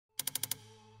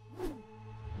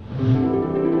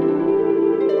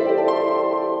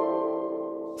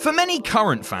For many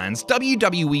current fans,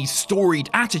 WWE's storied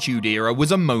Attitude Era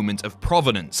was a moment of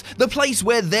provenance, the place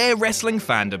where their wrestling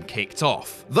fandom kicked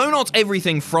off. Though not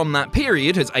everything from that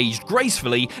period has aged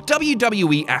gracefully,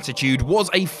 WWE Attitude was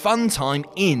a fun time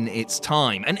in its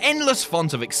time, an endless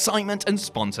font of excitement and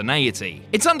spontaneity.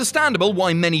 It's understandable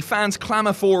why many fans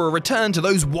clamour for a return to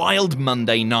those wild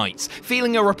Monday nights,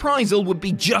 feeling a reprisal would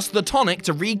be just the tonic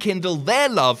to rekindle their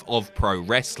love of pro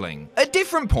wrestling. At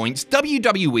different points,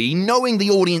 WWE, knowing the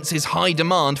audience's high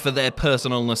demand for their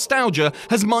personal nostalgia,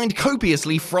 has mined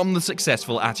copiously from the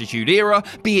successful Attitude Era,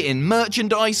 be it in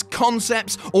merchandise,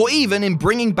 concepts, or even in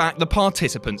bringing back the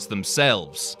participants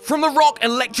themselves. From The Rock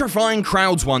electrifying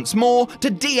crowds once more, to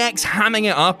DX hamming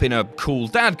it up in a cool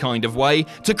dad kind of way,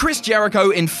 to Chris Jericho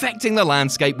infecting the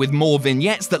landscape with more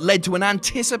vignettes that led to an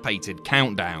anticipated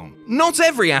countdown. Not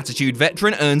every Attitude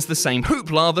veteran earns the same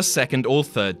hoopla the second or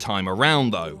third time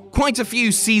around though. Quite a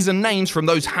few seasoned names from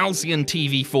those halcyon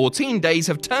TV 14 days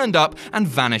have turned up and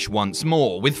vanished once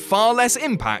more, with far less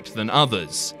impact than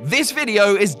others. This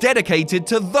video is dedicated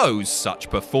to those such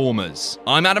performers.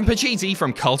 I'm Adam Pacitti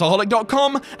from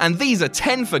Cultaholic.com, and these are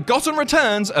 10 forgotten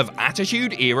returns of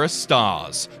Attitude Era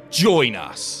stars. Join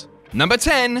us. Number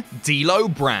 10, D'Lo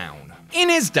Brown. In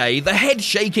his day, the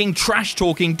head-shaking,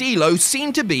 trash-talking D'Lo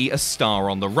seemed to be a star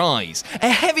on the rise, a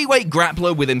heavyweight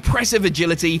grappler with impressive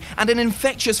agility and an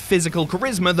infectious physical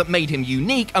charisma that made him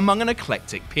unique among an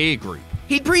eclectic peer group.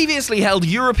 He'd previously held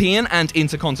European and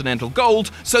Intercontinental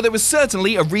gold, so there was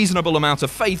certainly a reasonable amount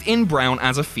of faith in Brown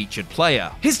as a featured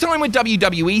player. His time with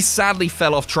WWE sadly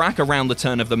fell off track around the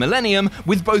turn of the millennium,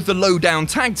 with both the Lowdown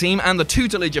tag team and the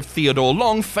tutelage of Theodore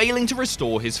Long failing to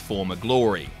restore his former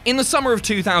glory. In the summer of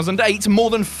 2008, more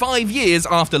than 5 years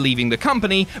after leaving the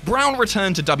company, Brown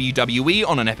returned to WWE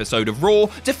on an episode of Raw,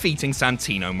 defeating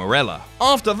Santino Marella.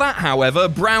 After that, however,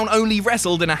 Brown only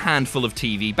wrestled in a handful of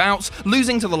TV bouts,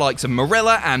 losing to the likes of Marella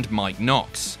and Mike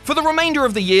Knox. For the remainder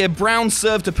of the year, Brown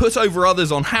served to put over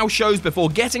others on house shows before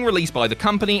getting released by the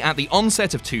company at the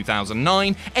onset of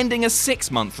 2009, ending a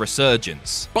 6-month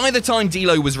resurgence. By the time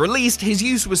D'Lo was released, his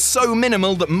use was so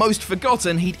minimal that most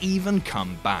forgotten he'd even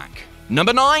come back.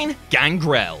 Number 9,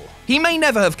 Gangrel. He may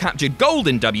never have captured gold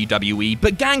in WWE,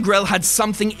 but Gangrel had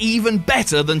something even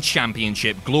better than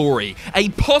championship glory. A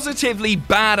positively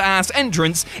badass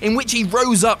entrance in which he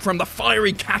rose up from the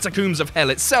fiery catacombs of hell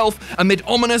itself amid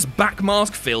ominous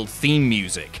backmask-filled theme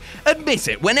music. Admit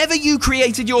it, whenever you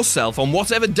created yourself on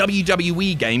whatever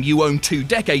WWE game you owned 2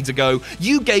 decades ago,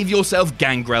 you gave yourself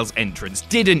Gangrel's entrance,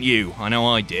 didn't you? I know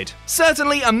I did.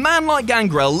 Certainly, a man like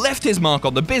Gangrel left his mark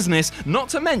on the business, not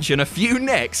to mention a few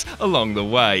necks along the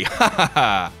way.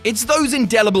 It's those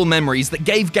indelible memories that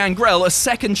gave Gangrel a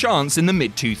second chance in the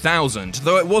mid-2000s,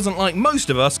 though it wasn't like most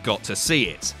of us got to see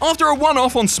it. After a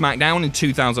one-off on SmackDown in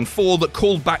 2004 that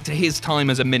called back to his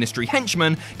time as a ministry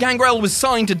henchman, Gangrel was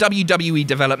signed to WWE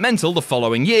Developmental the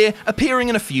following year, appearing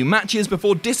in a few matches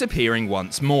before disappearing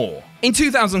once more. In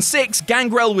 2006,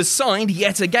 Gangrel was signed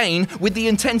yet again with the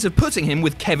intent of putting him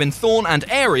with Kevin Thorne and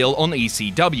Ariel on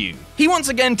ECW. He once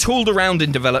again tooled around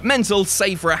in developmental,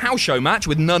 save for a house show match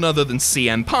with none other than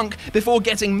CM Punk, before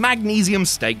getting magnesium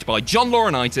staked by John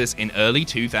Laurinaitis in early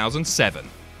 2007.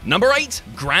 Number 8,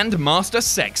 Grandmaster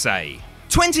Sexay.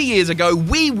 20 years ago,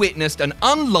 we witnessed an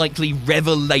unlikely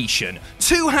revelation.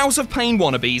 2 House of Pain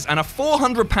wannabes and a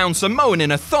 400-pound Samoan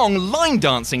in a thong line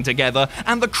dancing together,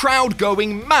 and the crowd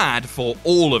going mad for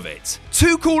all of it.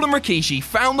 Too Cool and Rikishi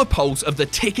found the pulse of the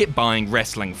ticket-buying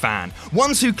wrestling fan,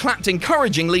 ones who clapped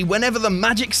encouragingly whenever the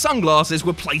magic sunglasses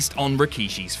were placed on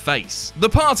Rikishi's face. The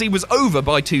party was over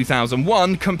by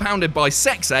 2001, compounded by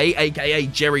Sexay, aka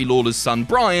Jerry Lawler's son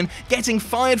Brian, getting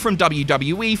fired from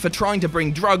WWE for trying to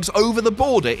bring drugs over the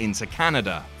border into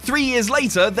Canada. 3 years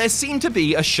later, there seemed to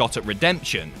be a shot at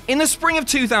redemption. In the spring of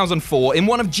 2004, in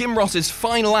one of Jim Ross's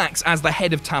final acts as the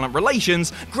head of talent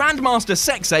relations, Grandmaster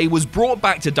Sexay was brought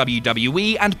back to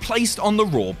WWE and placed on the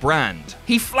Raw brand.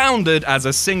 He floundered as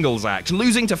a singles act,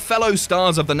 losing to fellow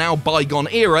stars of the now bygone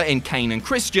era in Kane and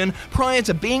Christian prior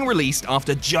to being released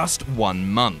after just 1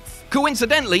 month.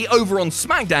 Coincidentally, over on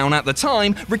SmackDown at the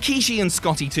time, Rikishi and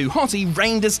Scotty 2 Hotty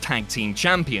reigned as tag team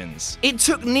champions. It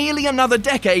took nearly another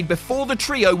decade before the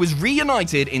trio was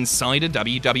reunited inside a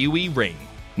WWE ring.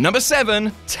 Number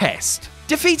 7, Test.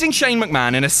 Defeating Shane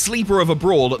McMahon in a sleeper of a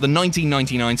brawl at the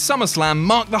 1999 SummerSlam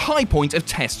marked the high point of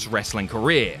Test's wrestling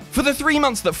career. For the 3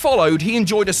 months that followed, he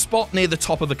enjoyed a spot near the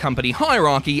top of the company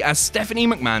hierarchy as Stephanie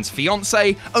McMahon's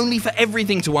fiancé, only for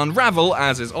everything to unravel,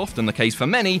 as is often the case for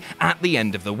many, at the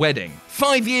end of the wedding.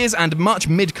 5 years and much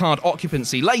mid-card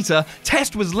occupancy later,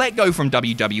 Test was let go from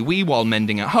WWE while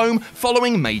mending at home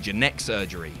following major neck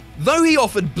surgery. Though he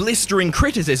offered blistering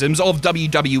criticisms of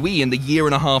WWE in the year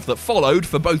and a half that followed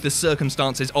for both the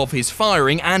circumstances of his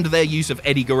firing and their use of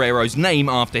Eddie Guerrero's name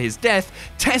after his death,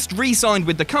 Test re-signed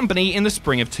with the company in the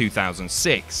spring of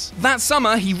 2006. That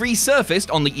summer, he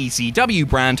resurfaced on the ECW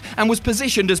brand and was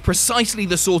positioned as precisely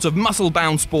the sort of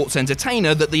muscle-bound sports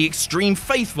entertainer that the extreme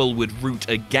faithful would root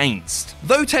against.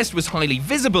 Though Test was highly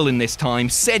visible in this time,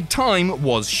 said time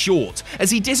was short, as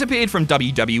he disappeared from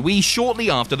WWE shortly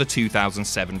after the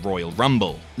 2007 Royal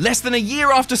Rumble. Less than a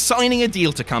year after signing a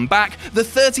deal to come back, the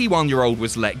 31-year-old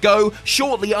was let go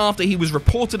shortly after he was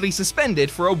reportedly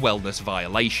suspended for a wellness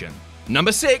violation.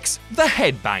 Number 6. The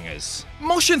Headbangers.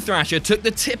 Mosh and Thrasher took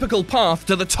the typical path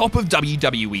to the top of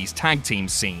WWE's tag team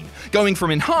scene, going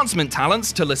from enhancement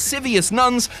talents to lascivious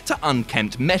nuns to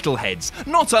unkempt metalheads,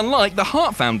 not unlike the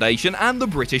Hart Foundation and the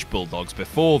British Bulldogs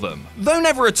before them. Though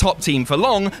never a top team for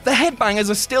long, the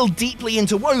Headbangers are still deeply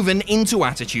interwoven into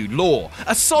Attitude lore,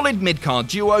 a solid mid-card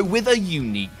duo with a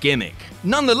unique gimmick.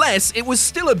 Nonetheless, it was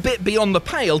still a bit beyond the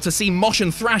pale to see Mosh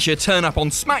and Thrasher turn up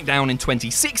on SmackDown in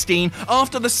 2016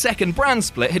 after the second brand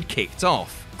split had kicked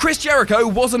off. Chris Jericho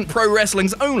wasn't pro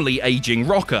wrestling's only aging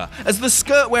rocker, as the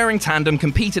skirt-wearing tandem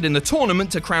competed in the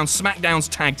tournament to crown SmackDown's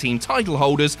tag team title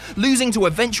holders, losing to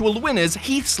eventual winners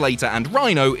Heath Slater and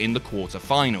Rhino in the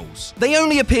quarterfinals. They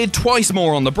only appeared twice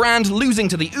more on the brand, losing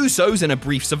to the Usos in a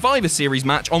brief Survivor Series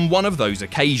match on one of those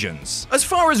occasions. As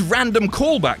far as random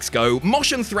callbacks go,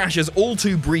 Mosh and Thrasher's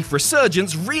all-too-brief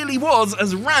resurgence really was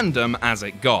as random as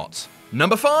it got.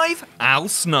 Number 5. Al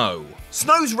Snow.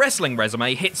 Snow's wrestling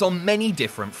resume hits on many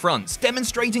different fronts,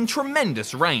 demonstrating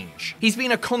tremendous range. He's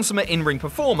been a consummate in-ring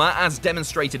performer, as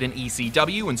demonstrated in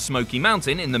ECW and Smoky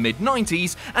Mountain in the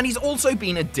mid-90s, and he's also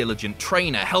been a diligent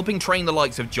trainer, helping train the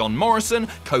likes of John Morrison,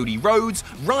 Cody Rhodes,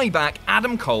 Ryback,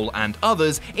 Adam Cole, and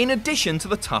others, in addition to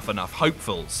the Tough Enough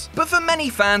hopefuls. But for many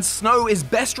fans, Snow is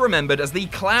best remembered as the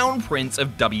clown prince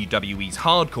of WWE's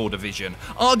hardcore division,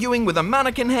 arguing with a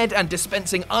mannequin head and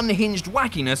dispensing unhinged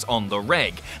wackiness on the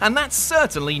reg, and that's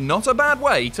certainly not a bad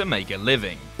way to make a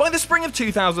living. By the spring of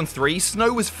 2003,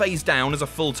 Snow was phased down as a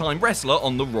full-time wrestler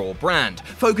on the Raw brand,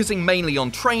 focusing mainly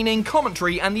on training,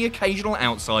 commentary, and the occasional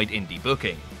outside indie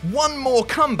booking. One more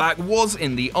comeback was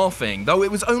in the offing, though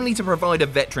it was only to provide a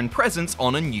veteran presence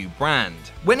on a new brand.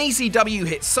 When ECW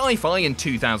hit Sci-Fi in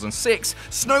 2006,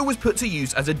 Snow was put to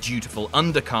use as a dutiful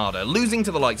undercarder, losing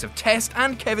to the likes of Test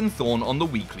and Kevin Thorne on the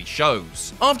weekly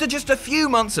shows. After just a few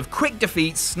months of quick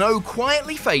defeats, Snow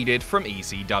quietly faded from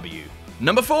ECW.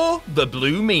 Number 4. The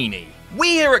Blue Meanie.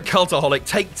 We here at Cultaholic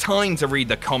take time to read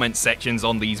the comment sections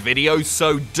on these videos,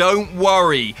 so don't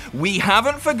worry. We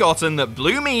haven't forgotten that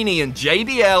Blue Meanie and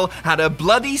JBL had a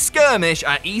bloody skirmish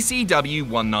at ECW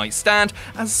One Night Stand,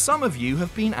 as some of you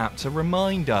have been apt to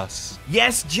remind us.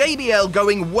 Yes, JBL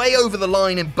going way over the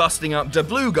line in busting up the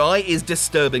Blue Guy is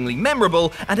disturbingly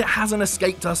memorable, and it hasn't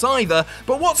escaped us either,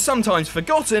 but what's sometimes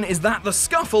forgotten is that the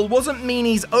scuffle wasn't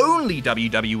Meanie's only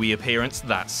WWE appearance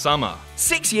that summer.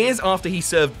 6 years after he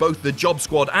served both the Job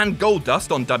Squad and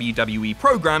Goldust on WWE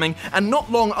programming, and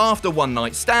not long after One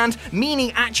Night Stand,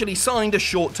 Meanie actually signed a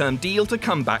short-term deal to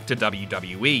come back to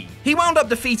WWE. He wound up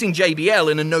defeating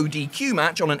JBL in a no DQ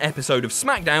match on an episode of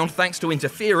SmackDown thanks to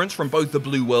interference from both the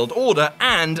Blue World Order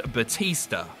and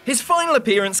Batista. His final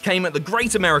appearance came at the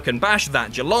Great American Bash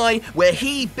that July, where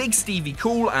he, Big Stevie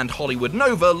Cool, and Hollywood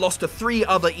Nova lost to 3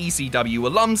 other ECW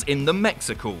alums in the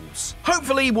Mexicals.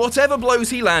 Hopefully, whatever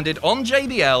blows he landed on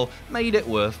JBL made it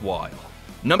worthwhile.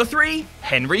 Number 3.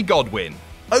 Henry Godwinn.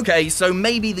 Okay, so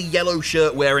maybe the yellow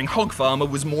shirt wearing hog farmer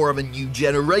was more of a new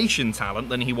generation talent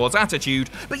than he was Attitude,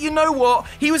 but you know what?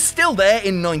 He was still there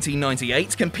in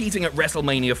 1998, competing at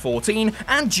WrestleMania 14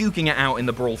 and duking it out in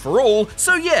the Brawl for All,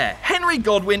 so yeah, Henry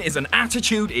Godwinn is an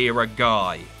Attitude Era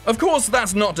guy. Of course,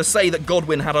 that's not to say that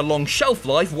Godwinn had a long shelf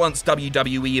life once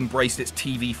WWE embraced its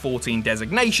TV-14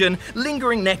 designation.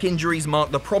 Lingering neck injuries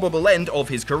marked the probable end of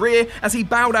his career as he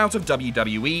bowed out of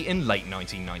WWE in late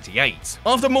 1998.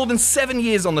 After more than 7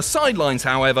 years on the sidelines,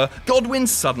 however, Godwinn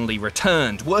suddenly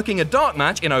returned, working a dark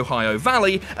match in Ohio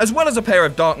Valley, as well as a pair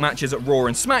of dark matches at Raw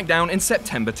and SmackDown in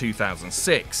September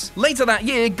 2006. Later that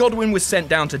year, Godwinn was sent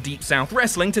down to Deep South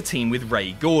Wrestling to team with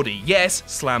Ray Gordy, yes,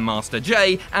 Slam Master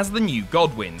Jay, as the new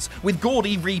Godwinn, with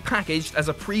Gordy repackaged as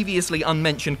a previously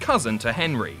unmentioned cousin to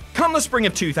Henry. Come the spring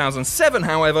of 2007,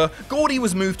 however, Gordy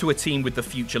was moved to a team with the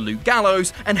future Luke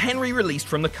Gallows, and Henry released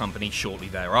from the company shortly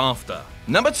thereafter.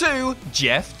 Number 2.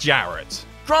 Jeff Jarrett.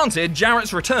 Granted,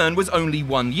 Jarrett's return was only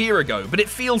 1 year ago, but it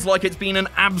feels like it's been an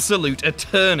absolute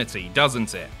eternity,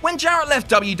 doesn't it? When Jarrett left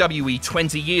WWE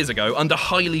 20 years ago under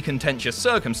highly contentious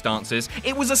circumstances,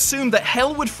 it was assumed that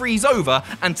hell would freeze over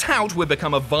and Tout would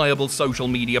become a viable social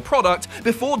media product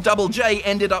before Double J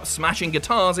ended up smashing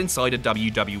guitars inside a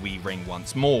WWE ring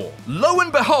once more. Lo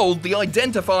and behold, the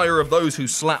identifier of those who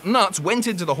slap nuts went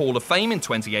into the Hall of Fame in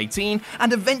 2018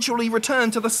 and eventually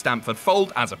returned to the Stamford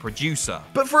fold as a producer.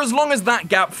 But for as long as that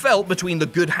gap felt between the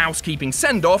Good Housekeeping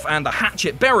send-off and the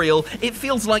Hatchet burial, it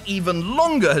feels like even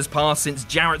longer has passed since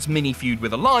Jarrett's mini-feud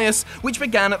with Elias, which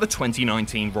began at the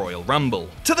 2019 Royal Rumble.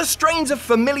 To the strains of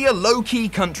familiar low-key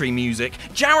country music,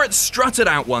 Jarrett strutted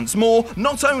out once more,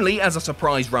 not only as a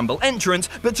surprise Rumble entrant,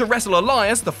 but to wrestle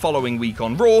Elias the following week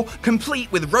on Raw,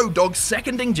 complete with Road Dogg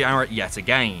seconding Jarrett yet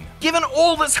again. Given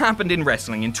all that's happened in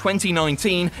wrestling in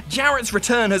 2019, Jarrett's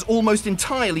return has almost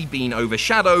entirely been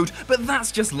overshadowed, but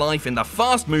that's just life in the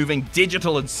fast-moving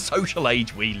digital and social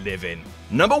age we live in.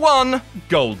 Number 1.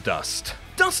 Goldust.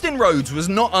 Dustin Rhodes was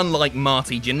not unlike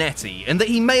Marty Jannetty in that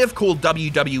he may have called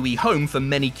WWE home for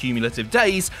many cumulative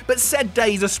days, but said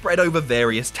days are spread over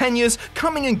various tenures,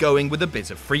 coming and going with a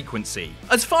bit of frequency.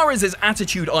 As far as his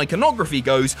Attitude iconography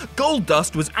goes,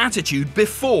 Goldust was Attitude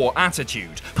before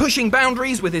Attitude, pushing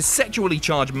boundaries with his sexually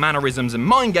charged mannerisms and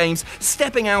mind games,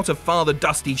 stepping out of Father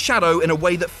Dusty's shadow in a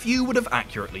way that few would have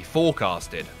accurately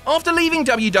forecasted. After leaving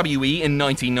WWE in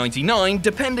 1999,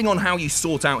 depending on how you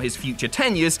sort out his future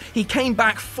tenures, he came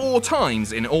back 4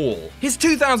 times in all. His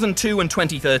 2002 and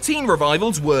 2013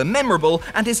 revivals were memorable,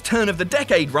 and his turn of the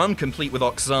decade run, complete with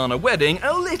Oksana Wedding,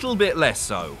 a little bit less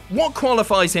so. What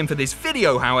qualifies him for this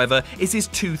video, however, is his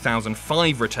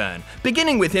 2005 return,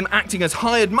 beginning with him acting as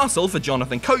hired muscle for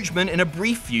Jonathan Coachman in a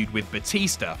brief feud with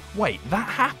Batista. Wait, that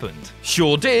happened?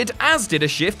 Sure did, as did a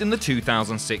shift in the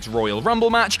 2006 Royal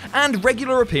Rumble match, and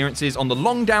regular appearances on the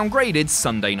long downgraded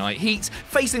Sunday Night Heat,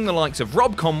 facing the likes of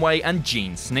Rob Conway and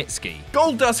Gene Snitsky.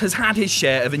 Goldust has had his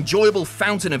share of enjoyable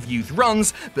Fountain of Youth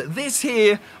runs, but this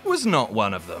here was not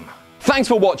one of them. Thanks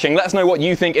for watching. Let us know what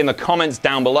you think in the comments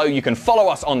down below. You can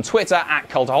follow us on Twitter at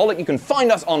Cultaholic. You can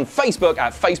find us on Facebook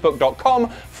at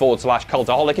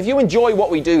facebook.com/Cultaholic. If you enjoy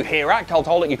what we do here at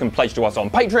Cultaholic, you can pledge to us on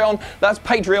Patreon. That's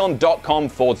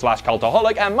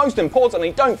patreon.com/Cultaholic. And most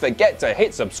importantly, don't forget to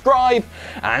hit subscribe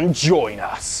and join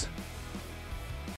us.